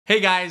Hey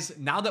guys,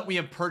 now that we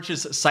have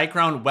purchased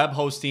SiteGround web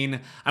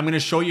hosting, I'm going to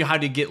show you how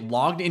to get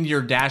logged into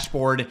your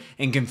dashboard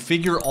and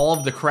configure all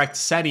of the correct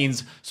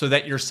settings so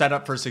that you're set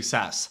up for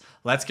success.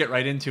 Let's get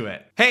right into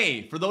it.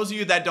 Hey, for those of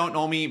you that don't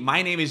know me,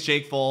 my name is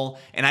Jake Full,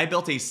 and I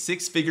built a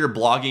six-figure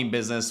blogging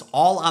business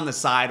all on the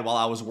side while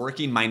I was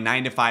working my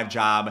 9-to-5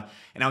 job,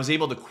 and I was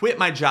able to quit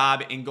my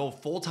job and go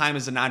full-time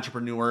as an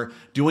entrepreneur,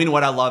 doing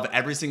what I love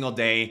every single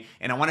day,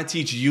 and I want to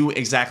teach you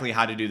exactly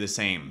how to do the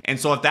same. And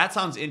so if that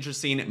sounds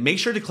interesting, make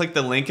sure to click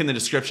the link in the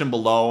description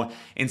below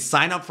and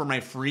sign up for my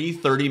free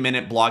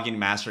 30-minute blogging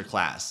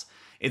masterclass.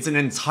 It's an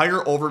entire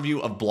overview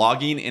of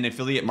blogging and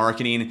affiliate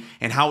marketing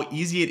and how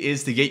easy it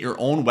is to get your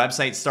own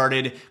website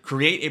started,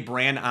 create a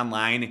brand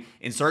online,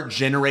 and start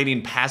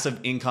generating passive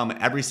income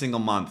every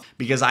single month,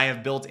 because I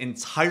have built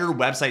entire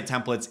website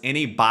templates in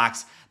a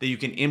box that you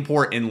can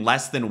import in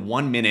less than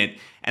 1 minute.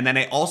 And then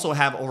I also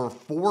have over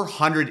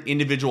 400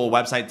 individual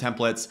website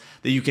templates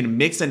that you can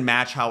mix and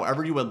match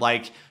however you would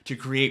like to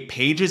create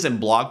pages and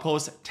blog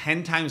posts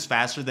 10 times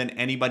faster than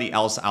anybody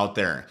else out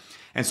there.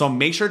 And so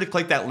make sure to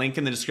click that link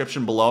in the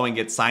description below and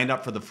get signed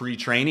up for the free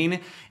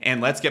training.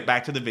 And let's get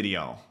back to the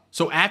video.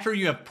 So after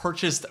you have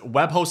purchased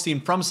web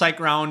hosting from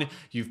SiteGround,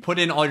 you've put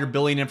in all your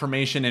billing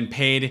information and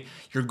paid,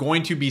 you're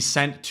going to be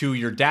sent to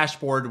your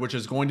dashboard, which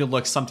is going to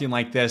look something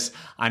like this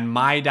on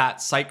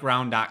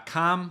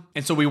my.siteground.com.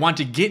 And so we want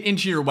to get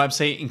into your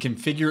website and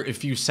configure a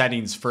few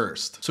settings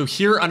first. So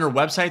here under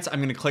websites, I'm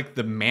going to click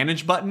the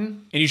manage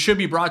button, and you should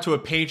be brought to a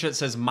page that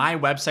says my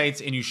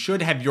websites, and you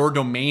should have your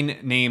domain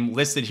name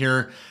listed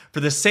here. For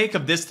the sake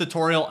of this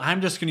tutorial,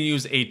 I'm just going to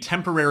use a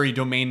temporary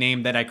domain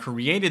name that I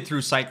created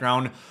through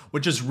SiteGround,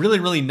 which is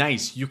really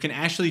nice. You can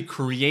actually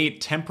create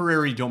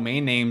temporary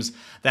domain names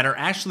that are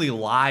actually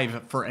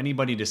live for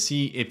anybody to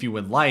see if you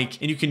would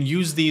like, and you can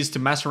use these to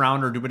mess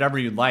around or do whatever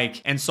you'd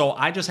like. And so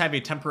I just have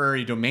a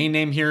temporary domain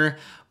name here,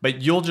 but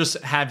you'll just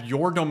have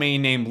your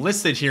domain name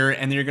listed here,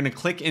 and then you're gonna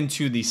click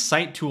into the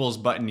Site Tools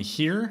button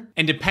here.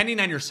 And depending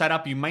on your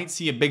setup, you might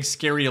see a big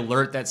scary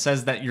alert that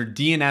says that your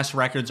DNS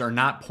records are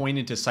not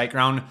pointed to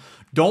SiteGround.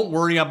 Don't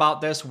worry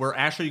about this. We're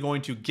actually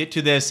going to get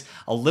to this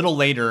a little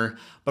later,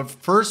 but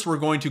first we're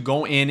going to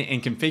go in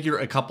and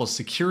configure a couple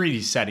security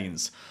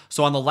settings.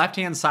 So on the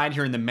left-hand side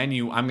here in the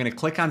menu, I'm gonna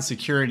click on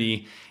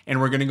security, and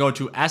we're gonna go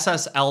to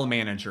SSL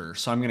Manager.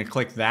 So I'm gonna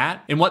click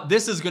that. And what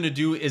this is gonna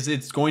do is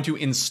it's going to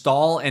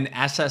install an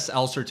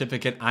SSL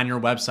certificate on your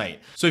website.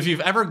 So if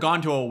you've ever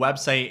gone to a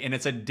website and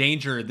it's a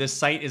danger, this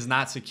site is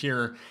not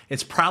secure,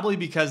 it's probably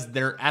because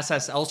their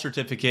SSL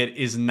certificate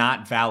is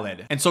not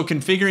valid. And so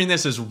configuring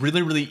this is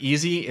really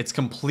easy. It's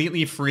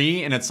completely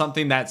free, and it's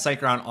something that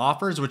SiteGround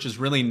offers, which is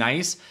really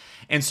nice.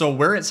 And so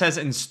where it says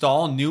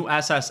install new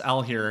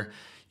SSL here,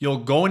 you'll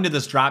go into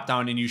this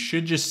dropdown and you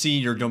should just see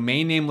your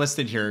domain name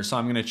listed here. So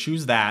I'm gonna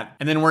choose that.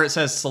 And then where it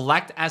says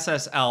select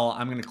SSL,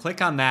 I'm gonna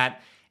click on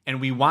that,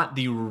 and we want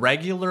the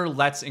regular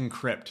Let's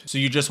Encrypt. So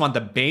you just want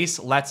the base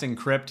Let's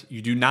Encrypt.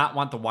 You do not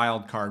want the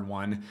wildcard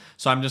one.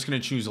 So I'm just gonna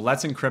choose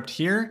Let's Encrypt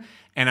here,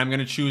 and I'm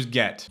gonna choose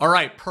get. All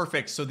right,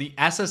 perfect. So the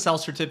SSL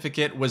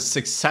certificate was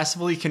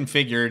successfully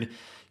configured.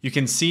 You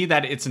can see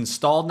that it's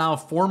installed now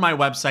for my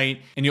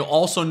website, and you'll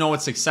also know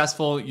it's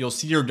successful. You'll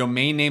see your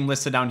domain name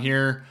listed down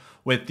here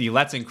with the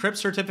Let's Encrypt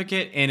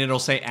certificate, and it'll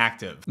say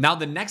active. Now,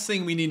 the next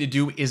thing we need to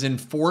do is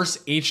enforce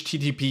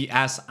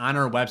HTTPS on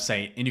our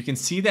website. And you can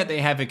see that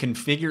they have a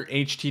configure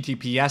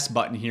HTTPS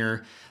button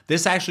here.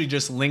 This actually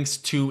just links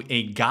to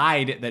a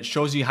guide that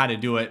shows you how to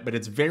do it, but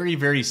it's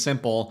very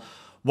simple.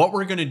 What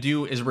we're gonna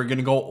do is we're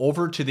gonna go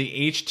over to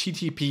the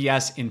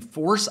HTTPS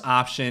enforce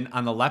option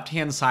on the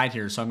left-hand side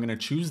here. So I'm gonna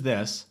choose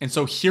this. And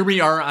so here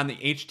we are on the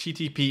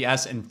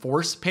HTTPS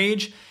enforce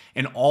page.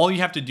 And all you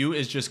have to do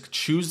is just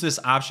choose this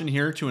option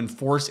here to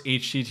enforce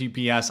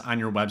HTTPS on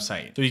your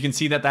website. So you can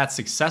see that that's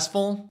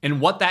successful.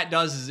 And what that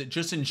does is it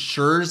just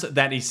ensures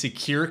that a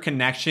secure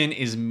connection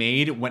is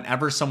made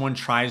whenever someone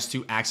tries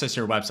to access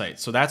your website.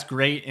 So that's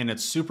great, and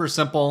it's super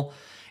simple.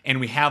 And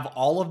we have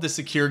all of the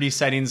security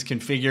settings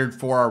configured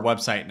for our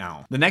website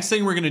now. The next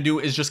thing we're gonna do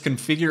is just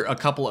configure a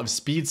couple of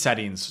speed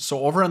settings. So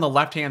over on the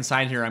left-hand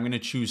side here, I'm gonna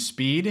choose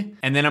speed,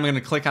 and then I'm gonna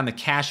click on the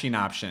caching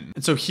option.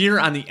 And so here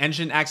on the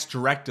Nginx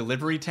Direct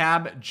Delivery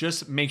tab,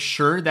 just make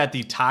sure that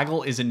the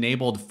toggle is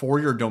enabled for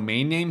your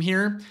domain name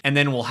here. And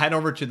then we'll head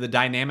over to the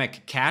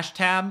Dynamic Cache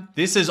tab.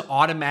 This is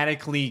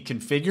automatically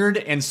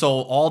configured, and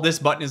so all this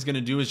button is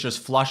gonna do is just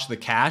flush the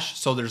cache.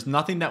 So there's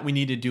nothing that we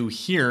need to do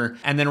here.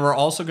 And then we're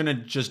also gonna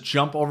just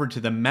jump over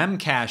to the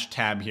Memcache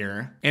tab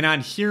here. And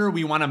on here,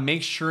 we wanna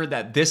make sure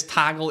that this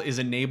toggle is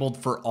enabled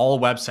for all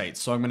websites.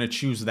 So I'm gonna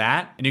choose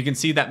that. And you can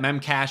see that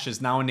Memcache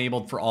is now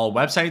enabled for all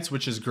websites,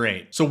 which is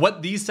great. So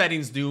what these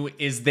settings do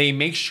is they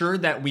make sure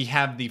that we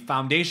have the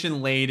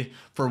foundation laid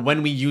for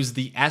when we use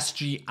the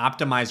SG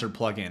Optimizer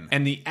plugin.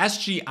 And the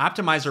SG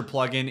Optimizer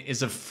plugin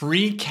is a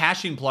free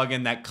caching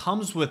plugin that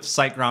comes with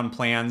SiteGround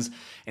plans.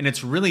 And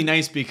it's really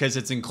nice because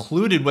it's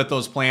included with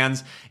those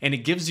plans and it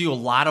gives you a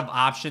lot of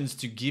options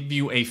to give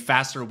you a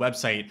faster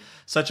website,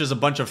 such as a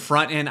bunch of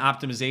front-end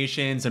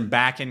optimizations and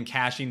back-end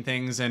caching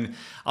things. And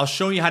I'll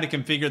show you how to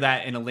configure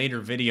that in a later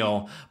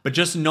video, but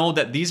just know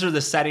that these are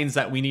the settings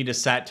that we need to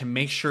set to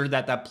make sure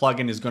that that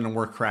plugin is going to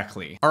work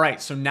correctly. All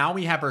right, so now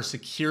we have our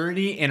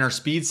security and our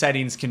speed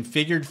settings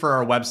configured for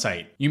our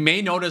website. You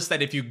may notice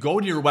that if you go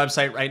to your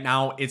website right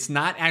now, it's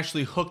not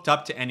actually hooked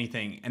up to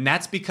anything. And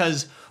that's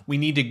because we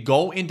need to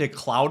go into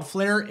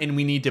Cloudflare and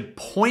we need to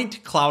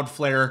point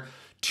Cloudflare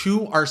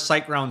to our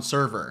SiteGround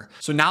server.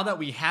 So now that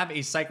we have a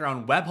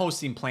SiteGround web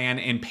hosting plan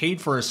and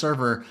paid for a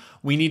server,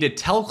 we need to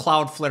tell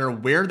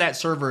Cloudflare where that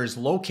server is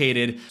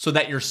located so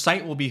that your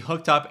site will be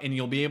hooked up and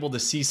you'll be able to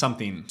see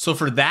something. So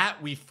for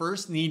that, we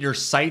first need your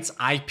site's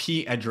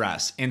IP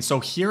address. And so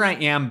here I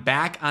am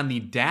back on the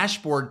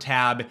dashboard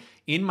tab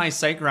in my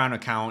SiteGround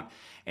account.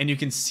 And you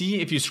can see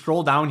if you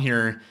scroll down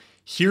here,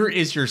 here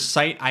is your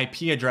site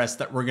IP address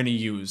that we're going to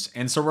use.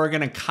 And so we're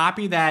going to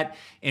copy that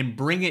and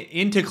bring it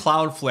into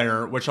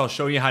Cloudflare, which I'll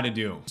show you how to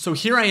do. So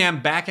here I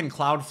am back in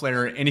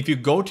Cloudflare. And if you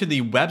go to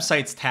the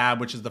websites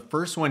tab, which is the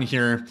first one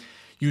here,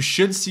 you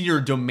should see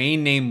your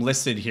domain name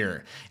listed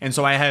here. And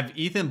so I have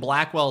Ethan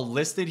Blackwell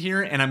listed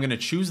here and I'm gonna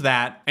choose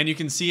that. And you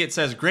can see it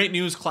says, great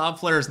news,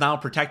 Cloudflare is now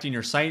protecting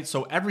your site.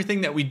 So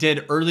everything that we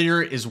did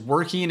earlier is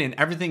working and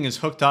everything is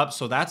hooked up.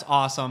 So that's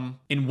awesome.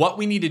 And what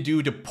we need to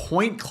do to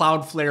point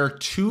Cloudflare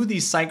to the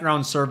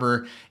SiteGround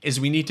server is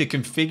we need to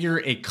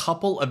configure a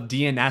couple of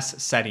DNS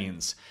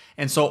settings.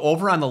 And so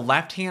over on the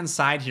left-hand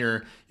side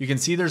here, you can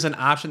see there's an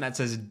option that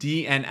says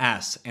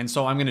DNS. And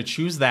so I'm gonna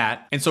choose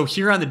that. And so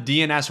here on the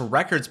DNS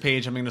records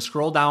page, I'm gonna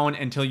scroll down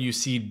until you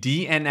see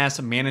DNS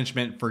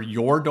management for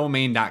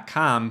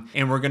yourdomain.com.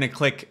 And we're gonna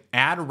click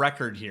add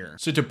record here.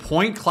 So to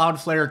point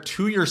Cloudflare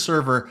to your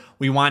server,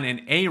 we want an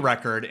A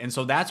record. And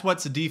so that's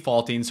what's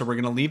defaulting. So we're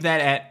gonna leave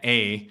that at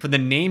A. For the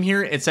name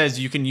here, it says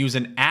you can use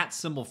an @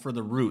 symbol for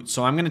the root.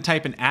 So I'm gonna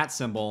type an @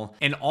 symbol.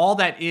 And all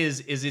that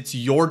is it's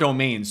your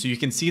domain. So you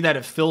can see that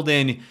it filled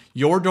in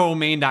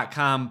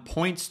yourdomain.com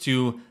points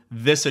to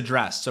this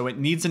address. So it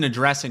needs an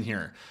address in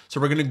here. So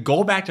we're gonna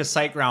go back to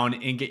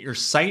SiteGround and get your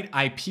site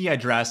IP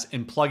address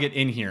and plug it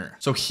in here.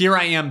 So here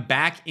I am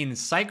back in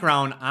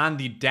SiteGround on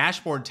the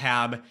dashboard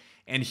tab,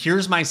 and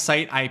here's my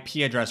site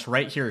IP address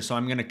right here. So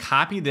I'm gonna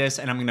copy this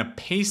and I'm gonna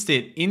paste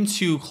it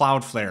into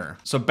Cloudflare.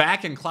 So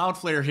back in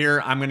Cloudflare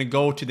here, I'm gonna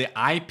go to the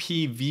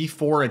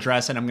IPv4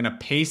 address and I'm gonna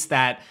paste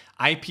that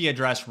IP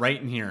address right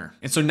in here.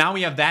 And so now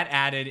we have that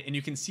added and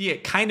you can see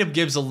it kind of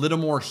gives a little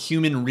more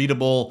human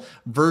readable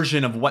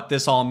version of what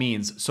this all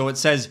means. So it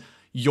says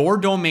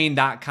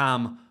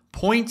yourdomain.com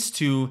points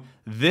to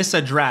this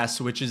address,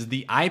 which is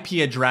the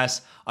IP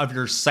address of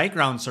your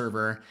SiteGround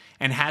server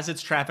and has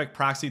its traffic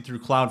proxied through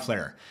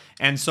Cloudflare.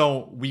 And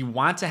so we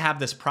want to have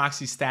this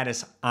proxy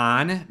status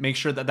on, make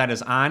sure that that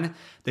is on.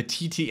 The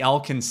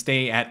TTL can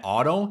stay at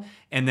auto,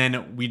 and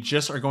then we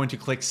just are going to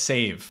click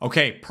save.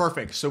 Okay,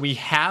 perfect. So we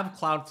have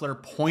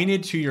Cloudflare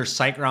pointed to your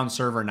SiteGround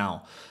server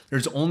now.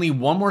 There's only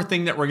one more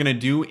thing that we're gonna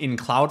do in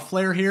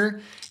Cloudflare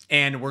here,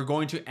 and we're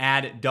going to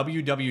add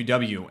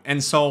www.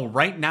 And so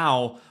right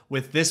now,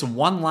 with this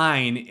one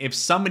line, if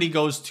somebody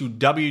goes to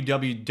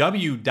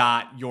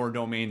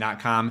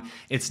www.yourdomain.com,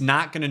 it's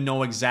not gonna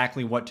know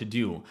exactly what to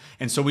do.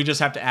 And so we just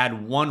have to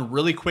add one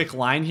really quick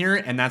line here,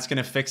 and that's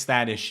gonna fix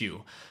that issue.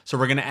 So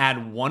we're gonna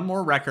add one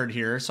more record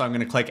here. So I'm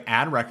gonna click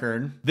add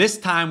record. This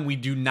time we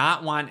do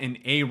not want an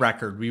A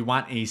record, we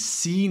want a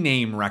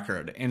CNAME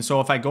record. And so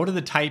if I go to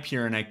the type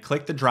here and I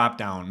click the drop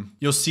down,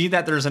 you'll see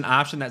that there's an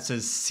option that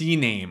says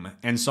CNAME.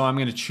 And so I'm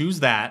gonna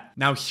choose that.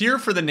 Now here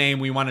for the name,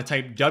 we wanna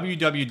type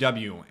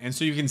www. And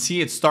so you can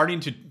see it's starting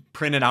to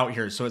print it out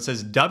here. So it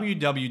says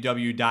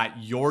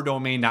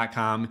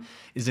www.yourdomain.com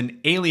is an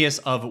alias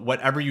of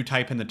whatever you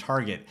type in the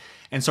target.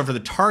 And so for the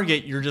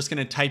target, you're just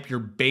gonna type your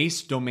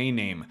base domain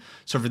name.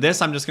 So for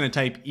this, I'm just gonna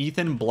type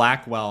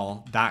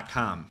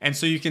ethanblackwell.com. And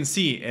so you can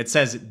see it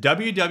says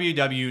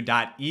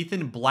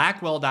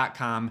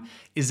www.ethanblackwell.com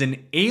is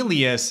an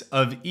alias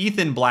of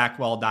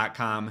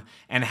ethanblackwell.com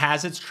and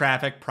has its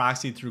traffic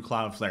proxied through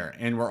Cloudflare.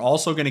 And we're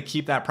also gonna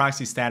keep that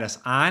proxy status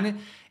on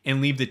and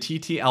leave the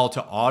TTL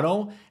to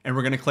auto, and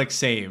we're gonna click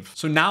save.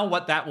 So now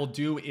what that will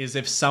do is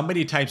if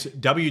somebody types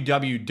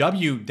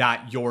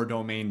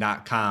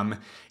www.yourdomain.com,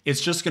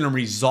 it's just gonna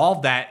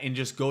resolve that and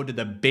just go to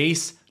the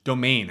base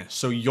domain,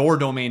 so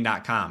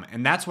yourdomain.com.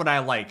 And that's what I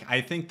like.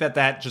 I think that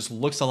that just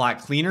looks a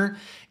lot cleaner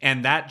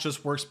and that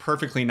just works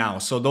perfectly now.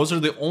 So those are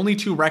the only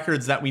two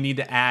records that we need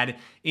to add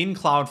in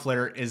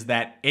Cloudflare is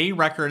that A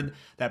record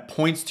that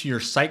points to your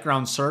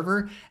SiteGround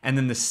server and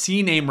then the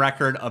CNAME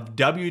record of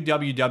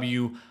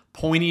www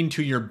pointing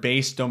to your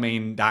base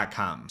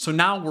domain.com. So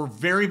now we're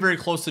very, very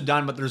close to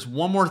done, but there's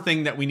one more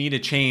thing that we need to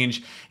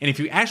change. And if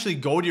you actually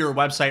go to your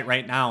website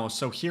right now,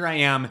 so here I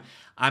am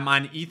I'm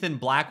on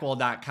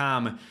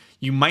ethanblackwell.com,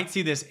 you might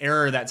see this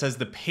error that says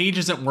the page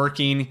isn't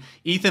working.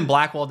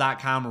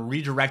 ethanblackwell.com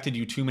redirected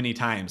you too many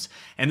times.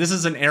 And this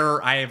is an error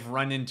I have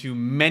run into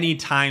many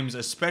times,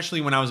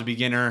 especially when I was a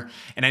beginner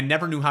and I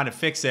never knew how to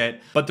fix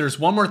it. But there's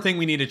one more thing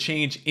we need to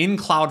change in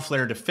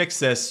Cloudflare to fix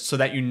this so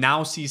that you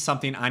now see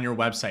something on your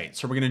website.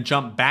 So we're gonna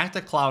jump back to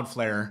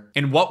Cloudflare.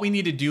 And what we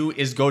need to do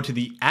is go to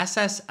the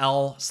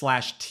SSL/TLS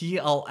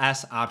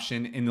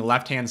option in the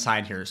left-hand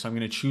side here. So I'm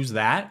gonna choose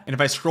that. And if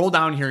I scroll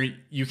down here,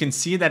 you can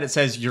see that it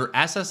says your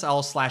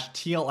SSL/TLS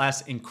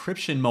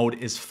encryption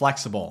mode is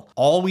flexible.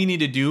 All we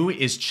need to do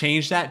is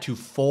change that to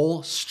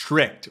full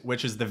strict,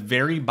 which is the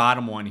very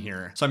bottom one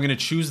here. So I'm gonna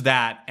choose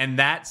that, and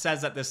that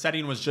says that the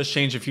setting was just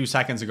changed a few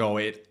seconds ago.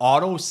 It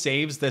auto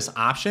saves this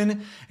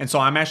option, and so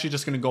I'm actually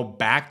just gonna go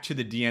back to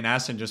the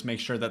DNS and just make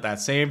sure that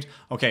that's saved.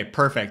 Okay,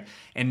 perfect.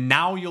 And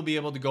now you'll be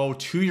able to go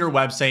to your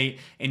website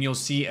and you'll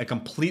see a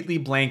completely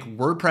blank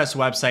WordPress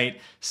website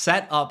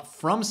set up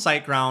from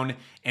SiteGround,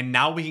 and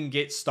now we can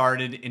get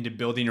started into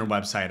building your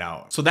website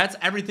out. So that's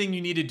everything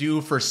you need to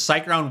do for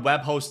SiteGround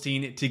web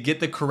hosting to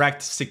get the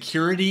correct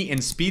security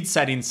and speed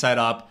settings set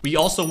up. We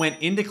also went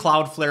into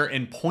Cloudflare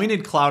and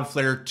pointed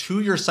Cloudflare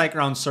to your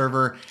SiteGround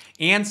server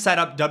and set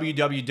up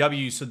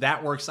www so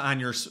that works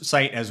on your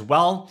site as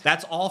well.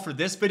 That's all for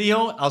this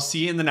video. I'll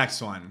see you in the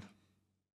next one.